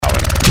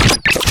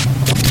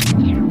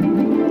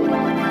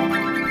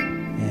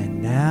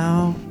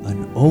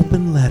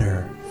open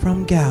letter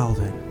from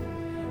Galvin.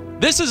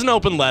 This is an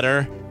open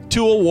letter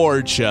to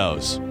award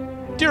shows.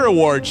 Dear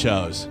award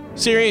shows,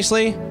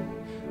 seriously?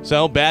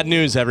 So, bad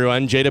news,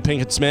 everyone. Jada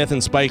Pinkett Smith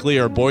and Spike Lee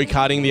are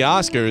boycotting the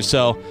Oscars,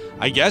 so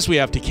I guess we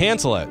have to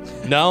cancel it.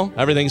 No?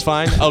 Everything's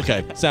fine?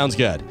 Okay, sounds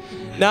good.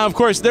 Now, of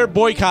course, they're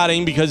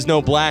boycotting because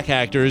no black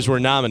actors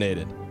were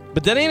nominated.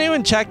 But did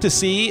anyone check to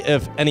see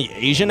if any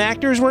Asian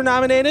actors were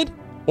nominated?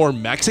 Or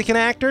Mexican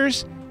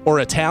actors? Or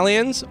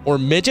Italians? Or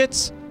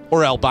midgets?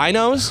 Or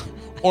albinos?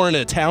 Or an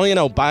Italian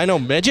albino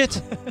midget?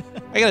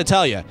 I gotta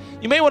tell you,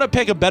 you may want to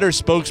pick a better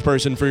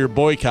spokesperson for your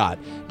boycott,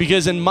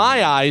 because in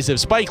my eyes, if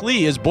Spike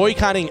Lee is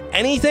boycotting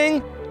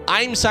anything,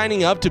 I'm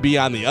signing up to be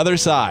on the other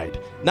side.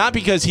 Not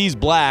because he's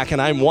black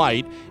and I'm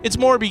white, it's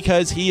more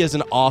because he is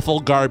an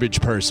awful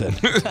garbage person.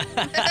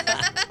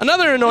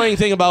 Another annoying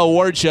thing about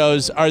award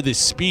shows are the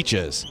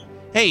speeches.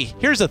 Hey,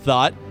 here's a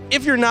thought.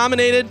 If you're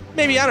nominated,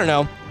 maybe, I don't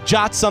know,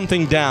 jot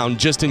something down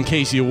just in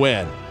case you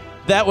win.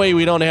 That way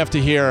we don't have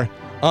to hear,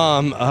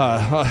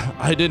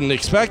 I didn't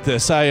expect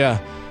this. I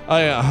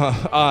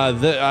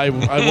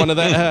wanted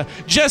that.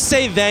 Just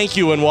say thank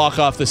you and walk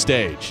off the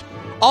stage.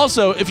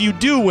 Also, if you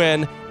do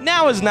win,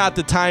 now is not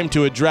the time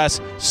to address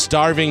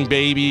starving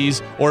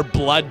babies or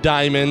blood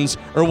diamonds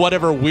or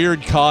whatever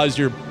weird cause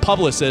your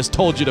publicist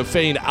told you to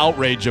feign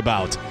outrage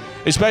about,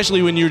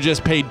 especially when you're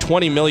just paid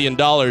 $20 million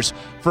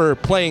for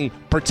playing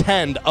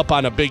pretend up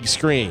on a big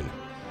screen.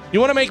 You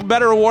want to make a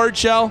better award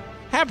show?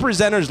 Have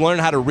presenters learn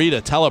how to read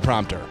a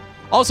teleprompter.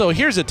 Also,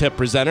 here's a tip,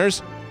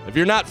 presenters. If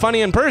you're not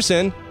funny in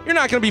person, you're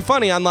not going to be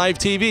funny on live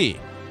TV.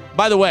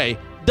 By the way,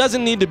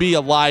 doesn't need to be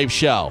a live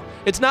show.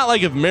 It's not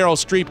like if Meryl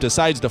Streep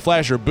decides to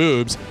flash her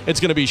boobs, it's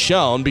going to be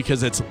shown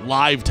because it's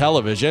live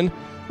television.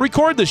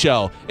 Record the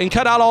show and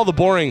cut out all the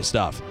boring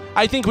stuff.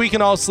 I think we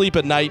can all sleep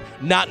at night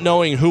not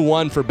knowing who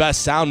won for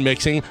best sound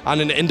mixing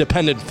on an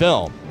independent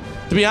film.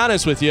 To be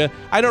honest with you,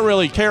 I don't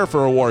really care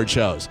for award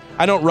shows.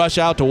 I don't rush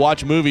out to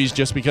watch movies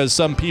just because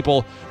some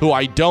people who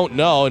I don't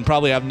know and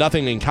probably have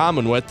nothing in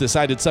common with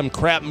decided some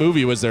crap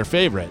movie was their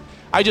favorite.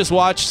 I just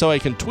watch so I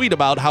can tweet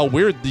about how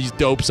weird these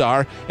dopes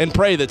are and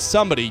pray that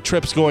somebody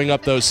trips going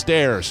up those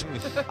stairs.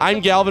 I'm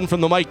Galvin from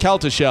The Mike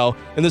Kelta Show,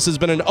 and this has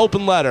been an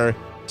open letter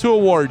to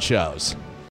award shows.